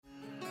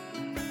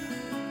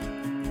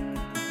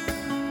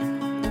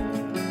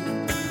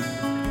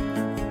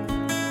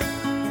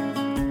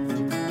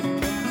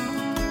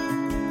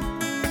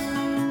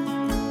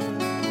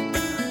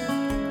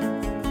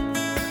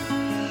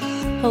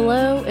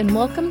Hello and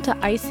welcome to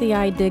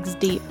ICI Digs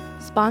Deep,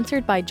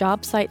 sponsored by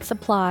JobSite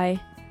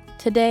Supply.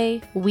 Today,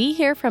 we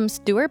hear from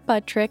Stuart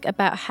Buttrick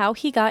about how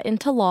he got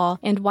into law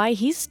and why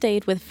he's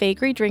stayed with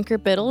Faegre Drinker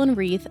Biddle and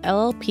Reath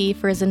LLP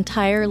for his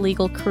entire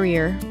legal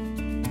career.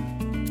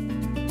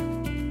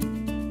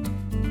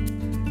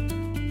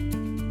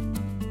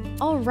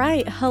 All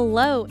right,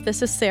 hello,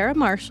 this is Sarah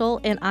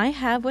Marshall, and I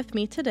have with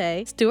me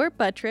today Stuart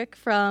Buttrick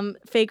from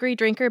Faegre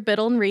Drinker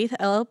Biddle and Reath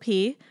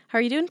LLP. How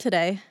are you doing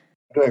today?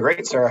 Doing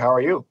great, Sarah. How are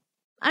you?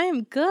 I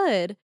am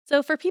good.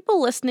 So for people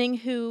listening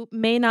who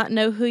may not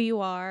know who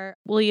you are,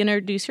 will you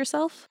introduce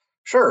yourself?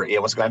 Sure. Yeah,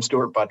 once again, I'm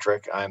Stuart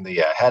Buttrick. I'm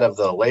the head of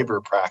the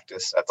labor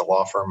practice at the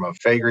law firm of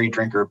Faegre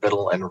Drinker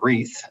Biddle and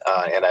Reath,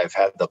 and I've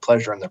had the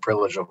pleasure and the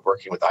privilege of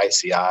working with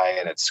ICI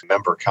and its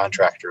member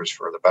contractors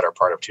for the better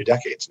part of 2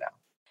 decades now.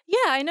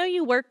 Yeah, I know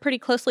you work pretty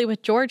closely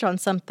with George on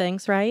some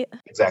things, right?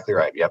 Exactly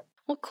right. Yep.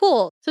 Well,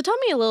 cool. So tell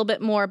me a little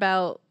bit more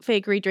about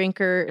Faegre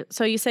Drinker.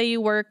 So you say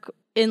you work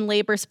in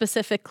labor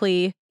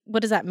specifically.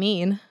 What does that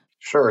mean?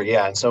 Sure.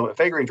 Yeah. And so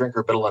Faegre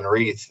Drinker Biddle and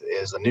Reath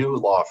is a new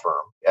law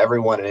firm.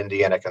 Everyone in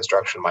Indiana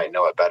construction might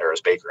know it better as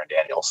Baker and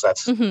Daniels.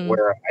 That's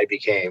where I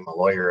became a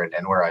lawyer and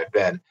where I've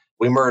been.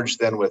 We merged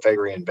then with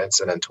Faegre and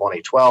Benson in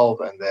 2012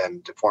 and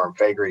then to form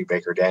Faegre,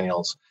 Baker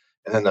Daniels.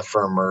 And then the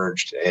firm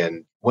merged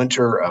in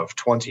winter of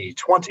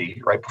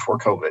 2020, right before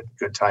COVID.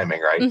 Good timing,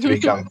 right? To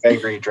become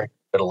Faegre Drinker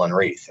Biddle and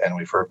Reath. And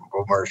we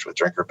merged with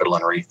Drinker Biddle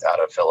and Reath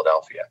out of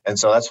Philadelphia. And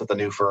so that's what the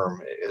new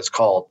firm is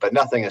called. But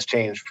nothing has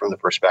changed from the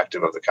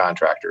perspective of the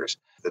contractors.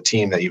 The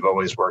team that you've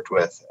always worked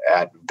with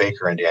at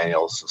Baker and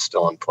Daniels is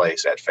still in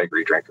place at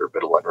Faegre Drinker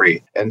Biddle and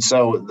Reath. And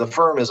so the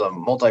firm is a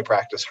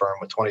multi-practice firm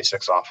with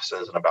 26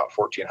 offices and about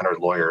 1,400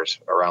 lawyers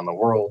around the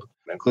world,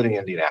 including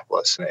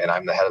Indianapolis, and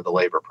I'm the head of the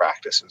labor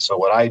practice. And so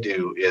what I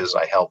do is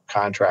I help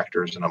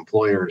contractors and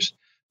employers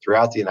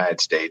throughout the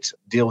United States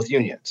deal with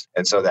unions.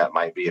 And so that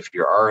might be, if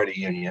you're already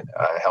union,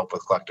 help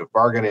with collective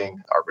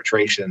bargaining,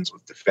 arbitrations,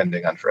 with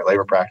defending unfair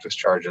labor practice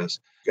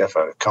charges. If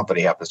a company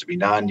happens to be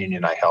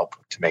non-union, I help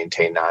to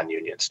maintain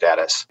non-union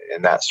status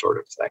and that sort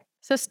of thing.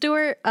 So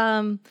Stuart,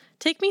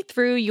 take me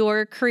through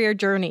your career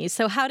journey.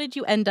 So how did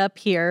you end up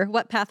here?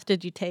 What path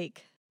did you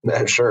take?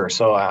 Sure.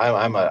 So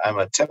I'm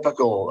a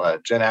typical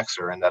Gen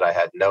Xer in that I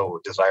had no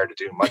desire to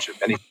do much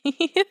of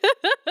anything.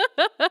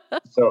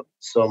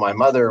 So my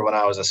mother, when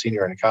I was a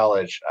senior in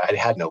college, I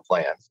had no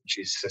plans.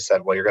 She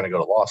said, "Well, you're going to go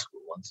to law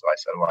school." And so I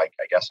said, "Well, I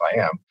guess I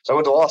am." So I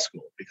went to law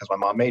school because my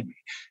mom made me.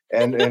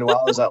 And while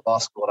I was at law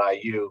school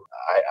at IU,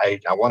 I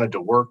wanted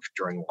to work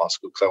during law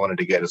school because I wanted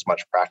to get as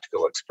much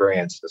practical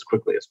experience as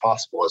quickly as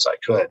possible as I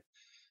could.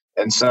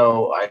 And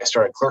so I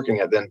started clerking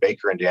at then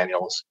Baker and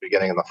Daniels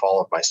beginning in the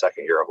fall of my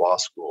second year of law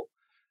school.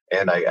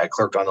 And I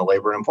clerked on the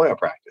labor and employment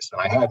practice.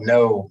 And I had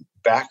no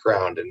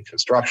background in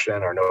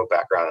construction or no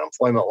background in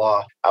employment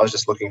law. I was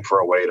just looking for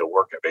a way to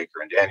work at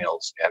Baker and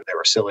Daniels, and they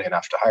were silly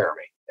enough to hire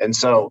me. And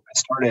so I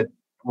started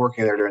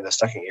working there during the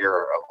second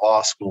year of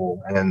law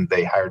school, and then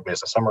they hired me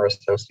as a summer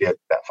associate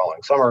that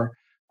following summer.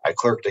 I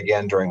clerked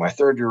again during my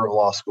third year of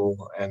law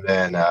school, and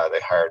then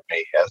they hired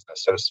me as an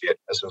associate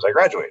as soon as I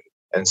graduated.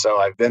 And so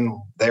I've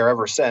been there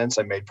ever since.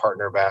 I made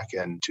partner back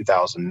in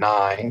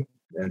 2009.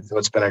 And so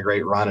it's been a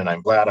great run, and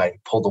I'm glad I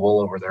pulled the wool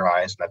over their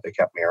eyes and that they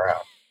kept me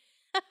around.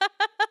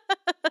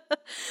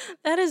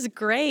 That is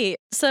great.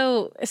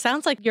 So it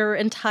sounds like your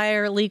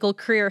entire legal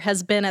career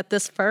has been at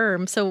this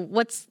firm. So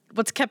what's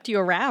kept you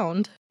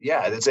around?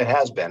 Yeah, it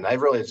has been. I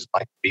really just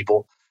like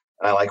people,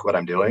 and I like what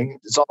I'm doing.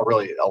 It's all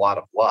really a lot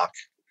of luck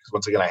because,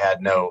 once again, I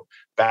had no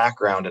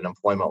background in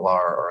employment law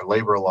or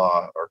labor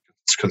law or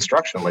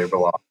construction labor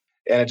law.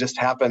 And it just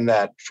happened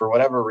that for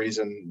whatever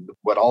reason,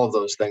 what all of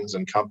those things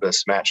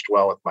encompass matched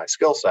well with my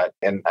skill set.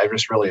 And I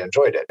just really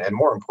enjoyed it. And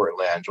more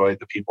importantly, I enjoyed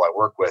the people I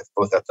work with,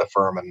 both at the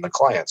firm and the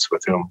clients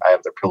with whom I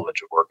have the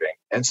privilege of working.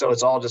 And so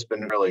it's all just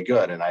been really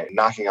good. And I'm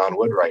knocking on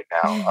wood right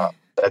now.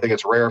 I think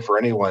it's rare for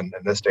anyone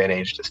in this day and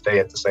age to stay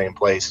at the same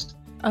place.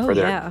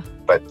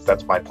 But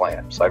that's my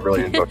plan. So I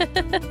really enjoyed it.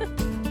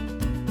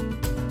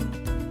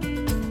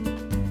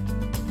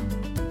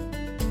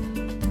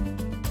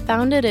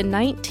 Founded in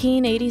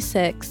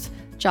 1986,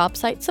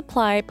 JobSite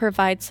Supply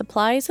provides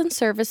supplies and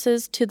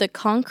services to the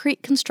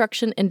concrete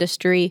construction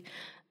industry.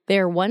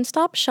 Their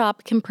one-stop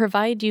shop can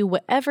provide you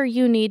whatever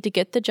you need to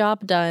get the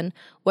job done,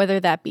 whether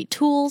that be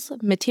tools,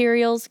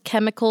 materials,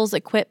 chemicals,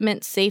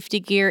 equipment, safety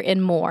gear,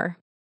 and more.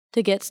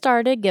 To get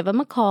started, give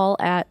them a call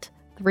at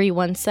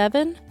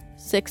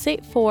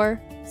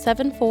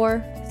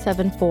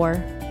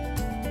 317-684-7474.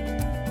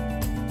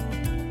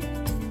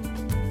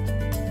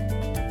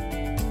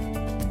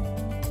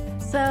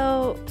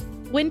 So,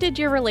 when did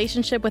your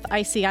relationship with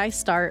ICI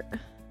start?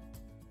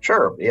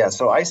 Sure. Yeah.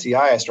 So ICI,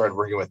 I started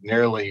working with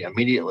nearly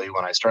immediately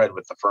when I started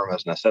with the firm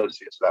as an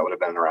associate. So that would have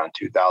been around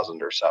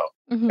 2000 or so.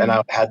 And Mm-hmm.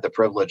 I had the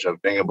privilege of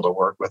being able to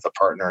work with a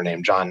partner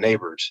named John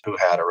Neighbors, who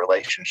had a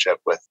relationship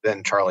with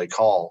then Charlie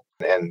Call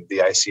and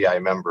the ICI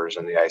members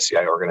and the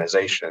ICI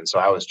organization. And so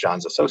I was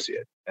John's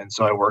associate. And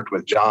so I worked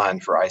with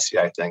John for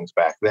ICI things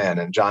back then.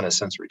 And John has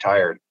since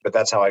retired. But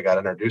that's how I got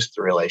introduced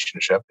to the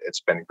relationship. It's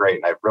been great.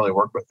 And I've really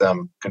worked with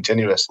them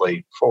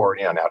continuously for,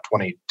 now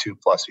 22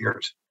 plus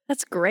years.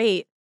 That's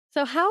great.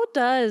 So how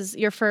does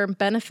your firm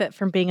benefit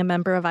from being a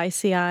member of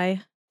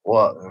ICI?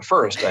 Well,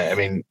 first, I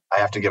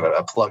have to give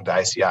a plug to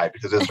ICI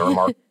because it's a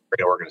remarkable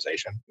great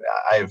organization.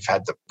 I've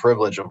had the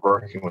privilege of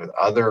working with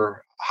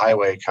other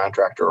highway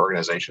contractor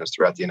organizations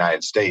throughout the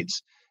United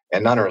States,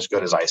 and none are as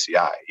good as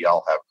ICI.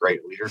 Y'all have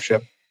great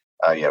leadership.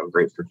 You have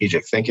great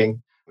strategic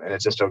thinking, and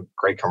it's just a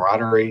great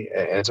camaraderie,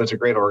 and it's a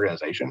great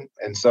organization.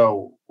 And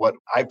so what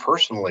I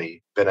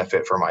personally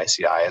benefit from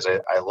ICI is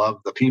I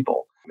love the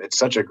people. It's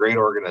such a great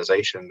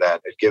organization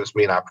that it gives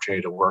me an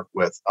opportunity to work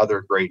with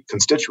other great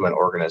constituent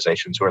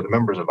organizations who are the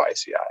members of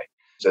ICI.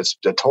 It's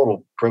a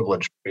total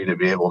privilege for me to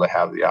be able to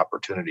have the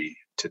opportunity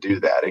to do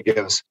that. It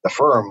gives the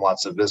firm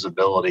lots of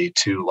visibility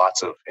to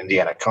lots of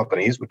Indiana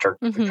companies, which are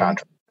the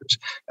contractors.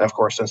 And of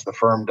course, since the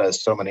firm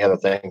does so many other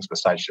things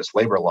besides just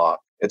labor law,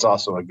 it's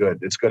also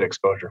good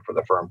exposure for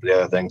the firm for the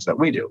other things that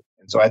we do.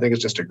 And so I think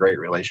it's just a great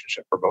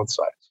relationship for both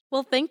sides.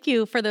 Well, thank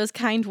you for those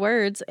kind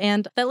words.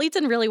 And that leads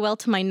in really well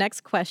to my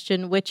next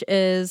question, which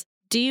is,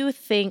 do you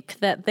think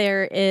that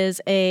there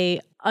is a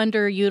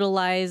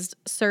underutilized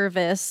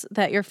service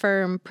that your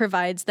firm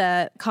provides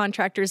that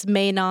contractors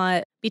may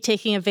not be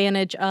taking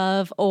advantage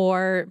of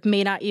or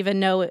may not even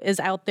know is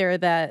out there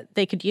that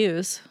they could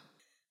use?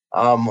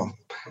 Well,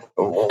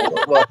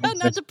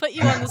 Not to put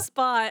you on the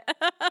spot.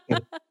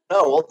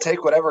 No, we'll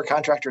take whatever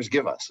contractors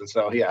give us. And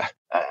so, yeah,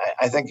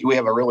 I think we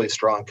have a really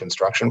strong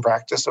construction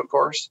practice, of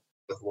course,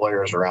 with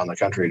lawyers around the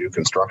country who do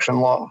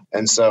construction law.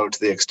 And so to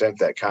the extent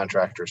that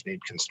contractors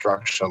need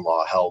construction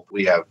law help,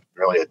 we have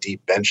really a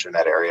deep bench in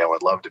that area. I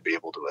would love to be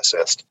able to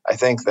assist. I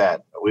think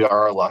that we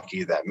are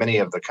lucky that many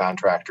of the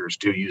contractors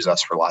do use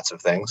us for lots of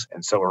things.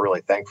 And so we're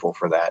really thankful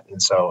for that. And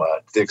so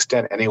to the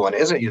extent anyone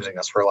isn't using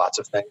us for lots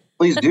of things,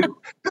 please do.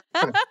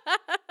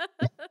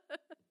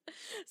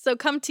 So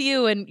come to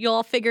you and you'll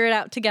all figure it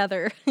out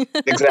together.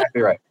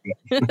 Exactly right.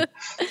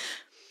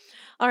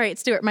 All right,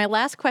 Stuart, my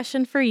last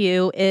question for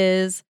you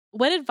is,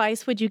 what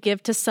advice would you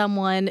give to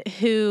someone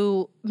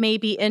who may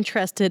be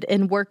interested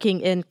in working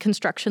in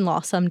construction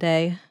law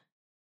someday?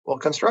 Well,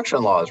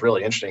 construction law is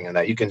really interesting in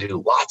that you can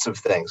do lots of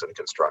things in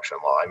construction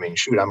law. I mean,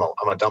 shoot, I'm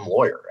a dumb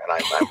lawyer, and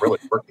I'm really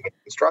working in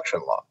construction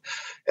law.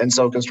 And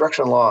so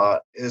construction law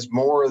is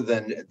more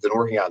than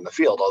working out in the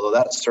field, although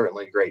that's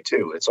certainly great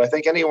too. And so I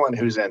think anyone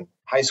who's in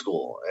high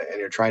school and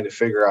you're trying to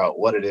figure out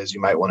what it is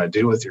you might want to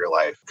do with your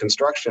life,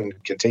 construction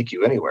can take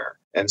you anywhere.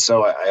 And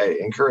so I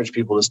encourage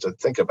people just to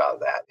think about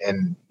that.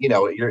 And,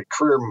 your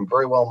career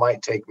very well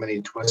might take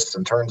many twists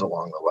and turns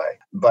along the way.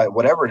 But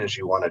whatever it is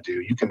you want to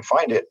do, you can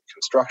find it in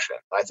construction.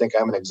 I think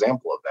I'm an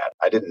example of that.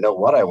 I didn't know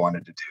what I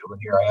wanted to do. And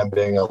here I am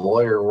being a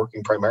lawyer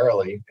working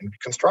primarily in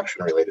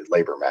construction-related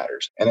labor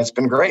matters. And it's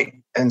been great.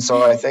 And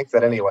so I think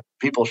that anyway,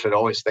 people should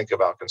always think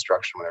about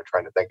construction when they're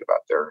trying to think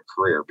about their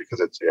career because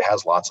it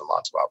has lots and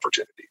lots of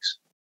opportunities.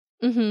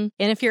 Mm-hmm.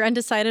 And if you're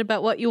undecided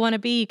about what you want to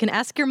be, you can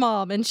ask your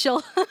mom and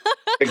she'll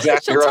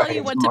exactly she'll right. tell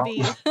you what to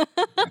be.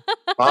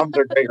 Moms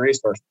are great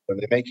resources and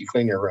they make you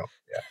clean your room.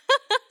 Yeah.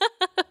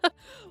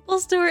 Well,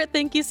 Stuart,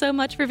 thank you so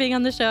much for being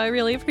on the show. I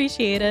really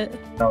appreciate it.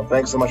 No,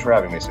 thanks so much for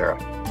having me, Sarah.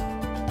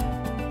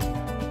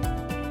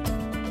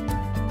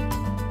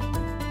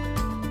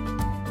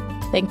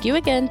 Thank you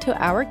again to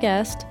our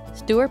guest,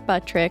 Stuart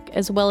Buttrick,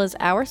 as well as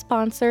our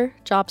sponsor,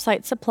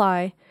 JobSite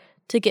Supply.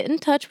 To get in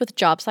touch with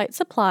JobSite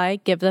Supply,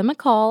 give them a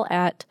call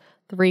at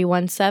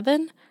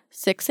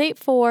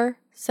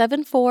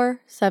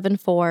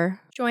 317-684-7474.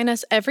 Join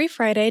us every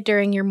Friday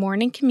during your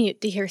morning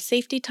commute to hear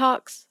safety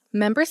talks,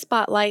 member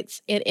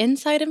spotlights, and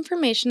inside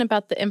information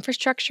about the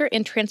infrastructure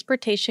and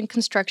transportation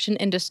construction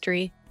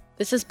industry.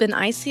 This has been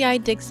ICI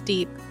Digs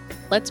Deep.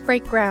 Let's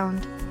break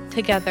ground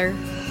together.